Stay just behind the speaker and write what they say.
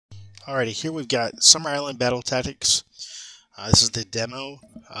Alrighty, here we've got Summer Island Battle Tactics. This is the demo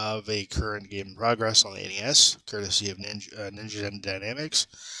of a current game in progress on the NES, courtesy of Ninja Dynamics.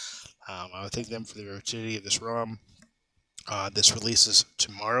 I would thank them for the opportunity of this ROM. This releases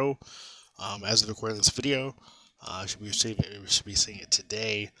tomorrow. As of recording this video, we should be seeing it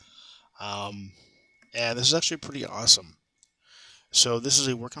today. And this is actually pretty awesome. So this is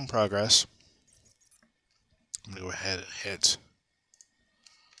a work in progress. I'm going to go ahead and hit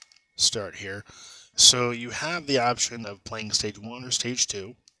start here. So you have the option of playing stage 1 or stage 2.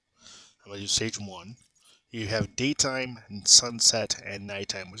 I'm going to do stage 1. You have daytime and sunset and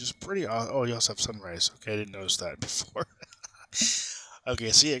nighttime, which is pretty awesome. Oh, you also have sunrise. Okay, I didn't notice that before.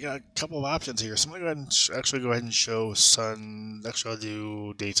 Okay, so yeah, I got a couple of options here. So I'm going to go ahead and show sun. Actually, I'll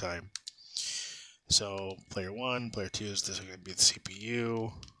do daytime. So player 1, player 2 is going to be the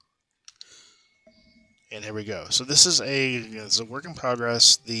CPU. And here we go. So this is a work in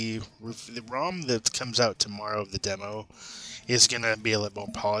progress. The ROM that comes out tomorrow of the demo is going to be a little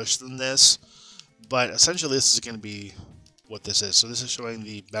more polished than this. But essentially this is going to be what this is. So this is showing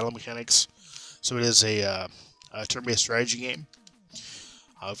the battle mechanics. So it is a turn-based strategy game.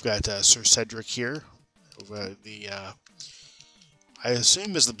 I've got Sir Cedric here. I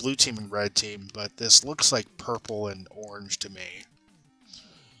assume is the blue team and red team, but this looks like purple and orange to me.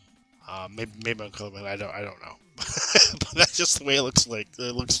 Maybe I'm colorblind. I don't know. But that's just the way it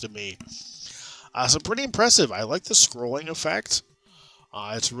looks to me. So pretty impressive. I like the scrolling effect.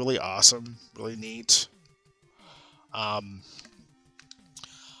 It's really awesome, really neat. The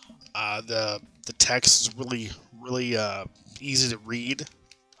text is really easy to read,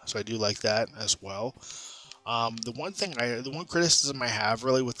 so I do like that as well. The one criticism I have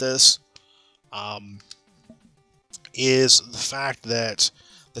really with this is the fact that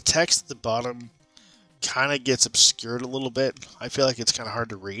the text at the bottom kind of gets obscured a little bit. I feel like it's kind of hard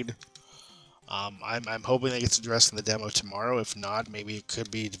to read. I'm hoping that gets addressed in the demo tomorrow. If not, maybe it could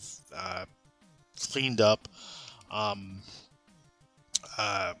be cleaned up at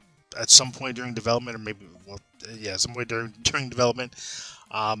some point during development, or maybe some point during development.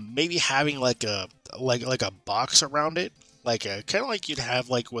 Maybe having like a box around it, like kind of like you'd have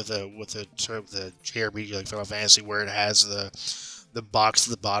like with a sort of the JRPG like Final Fantasy, where it has the box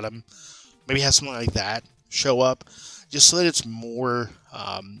at the bottom. Maybe have something like that show up, just so that it's more,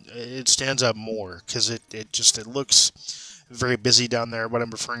 it stands out more, because it looks very busy down there. What I'm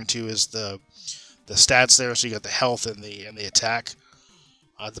referring to is the stats there. So you got the health and the attack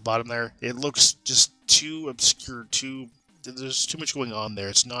at the bottom there. It looks just too obscure. There's too much going on there.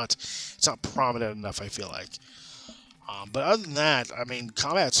 It's not prominent enough, I feel like. But other than that, I mean,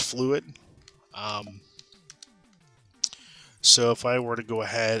 combat's fluid. So if I were to go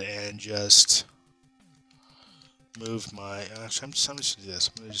ahead and just move my... Actually, I'm just going to do this.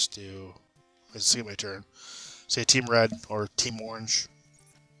 I'm going to just do... Let's get my turn. Say Team Red or Team Orange.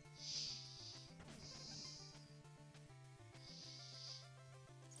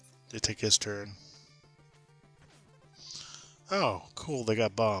 They take his turn. Oh, cool. They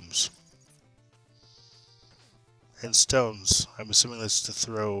got bombs. And stones. I'm assuming that's to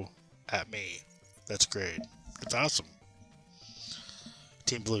throw at me. That's great. That's awesome.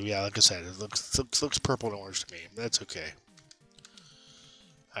 Team Blue, yeah, like I said, it looks purple and orange to me. That's okay.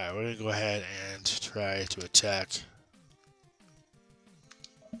 Alright, we're going to go ahead and try to attack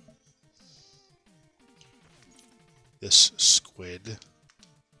this squid.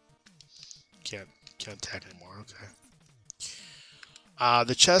 Can't attack anymore, okay.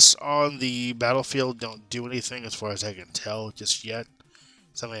 The chests on the battlefield don't do anything as far as I can tell just yet.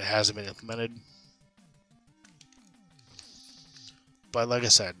 Something that hasn't been implemented. But like I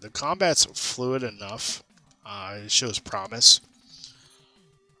said, the combat's fluid enough. It shows promise.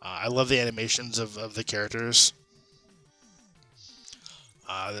 I love the animations of the characters.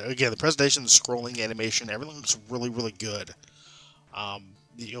 Again, the presentation, the scrolling animation, everything looks really good.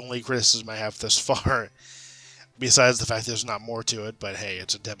 The only criticism I have thus far, besides the fact there's not more to it, but hey,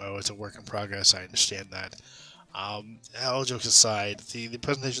 it's a demo, it's a work in progress, I understand that. All jokes aside, the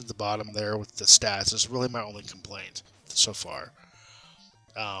presentation at the bottom there with the stats is really my only complaint so far.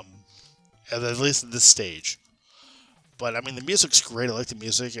 At least at this stage. But I mean, the music's great. I like the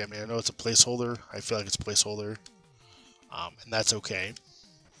music. I mean, I know it's a placeholder. I feel like it's a placeholder, and that's okay.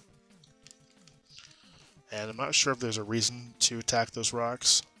 And I'm not sure if there's a reason to attack those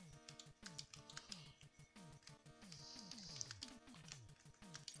rocks.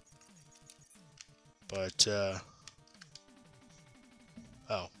 But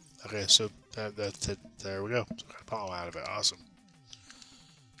oh, okay. So that's it. There we go. So got a palm out of it. Awesome.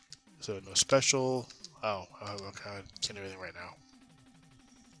 So no special. Oh, okay, I can't do anything right now.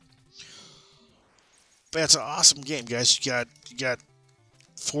 But yeah, it's an awesome game, guys. You got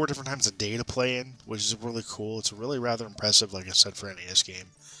 4 different times a day to play in, which is really cool. It's really rather impressive, like I said, for an NES game.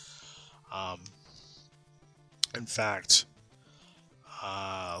 Um, in fact,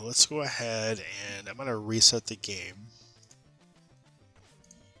 let's go ahead and I'm gonna reset the game.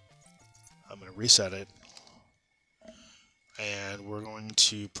 I'm gonna reset it, and we're going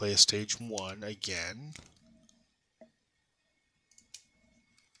to play stage 1 again.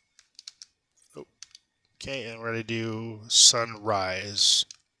 Oh, okay, and we're gonna do Sunrise.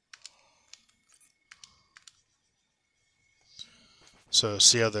 So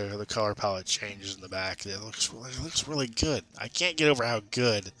see how the color palette changes in the back. It looks really good. I can't get over how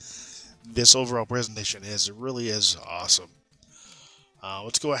good this overall presentation is. It really is awesome.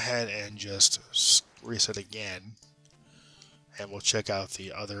 Let's go ahead and just reset again, and we'll check out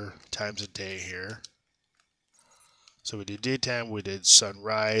the other times of day here. So we did daytime, we did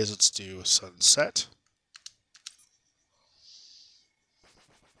sunrise. Let's do sunset.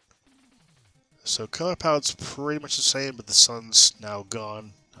 So color palette's pretty much the same, but the sun's now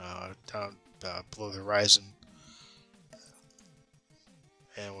gone down below the horizon.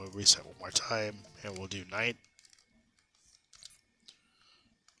 And we'll reset one more time, and we'll do night.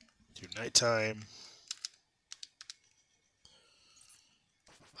 Do nighttime.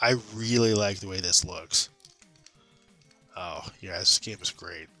 I really like the way this looks. Oh, yeah, this game is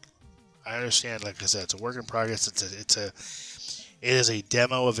great. I understand, like I said, it's a work in progress. It is a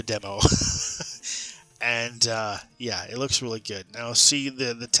demo of a demo. And yeah, it looks really good. Now see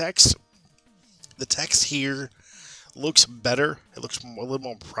the text here looks better. It looks a little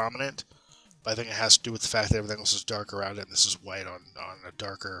more prominent, but I think it has to do with the fact that everything else is dark around it, and this is white on a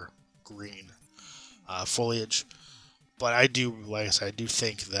darker green foliage. But I do, like I said, I do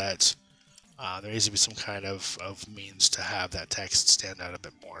think that there needs to be some kind of means to have that text stand out a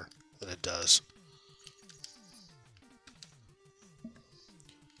bit more than it does.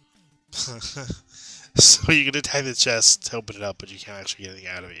 So you're going to type the chest to open it up, but you can't actually get anything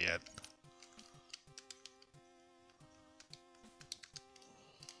out of it yet.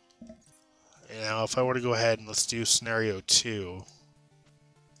 Now, if I were to go ahead and let's do scenario 2,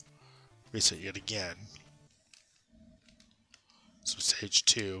 reset yet again. So stage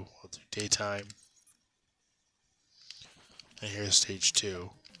 2, we'll do daytime. And here's stage 2.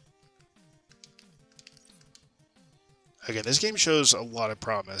 Again, this game shows a lot of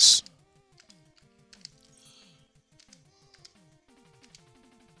promise.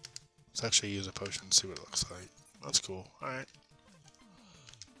 Let's actually use a potion and see what it looks like. That's cool. Alright.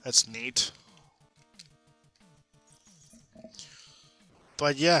 That's neat.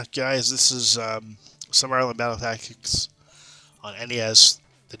 But yeah, guys, this is Summer Island Battle Tactics on NES.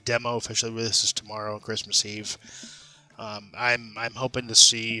 The demo officially releases tomorrow, Christmas Eve. I'm hoping to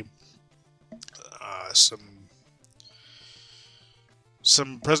see some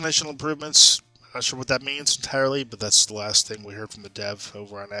presentational improvements. Not sure what that means entirely, but that's the last thing we heard from the dev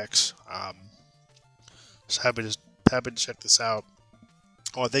over on X. So happy to check this out.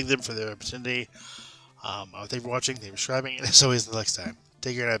 I want to thank them for their opportunity. I want to thank you for watching, thank you for subscribing, and as always, until next time,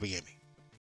 take care and happy gaming.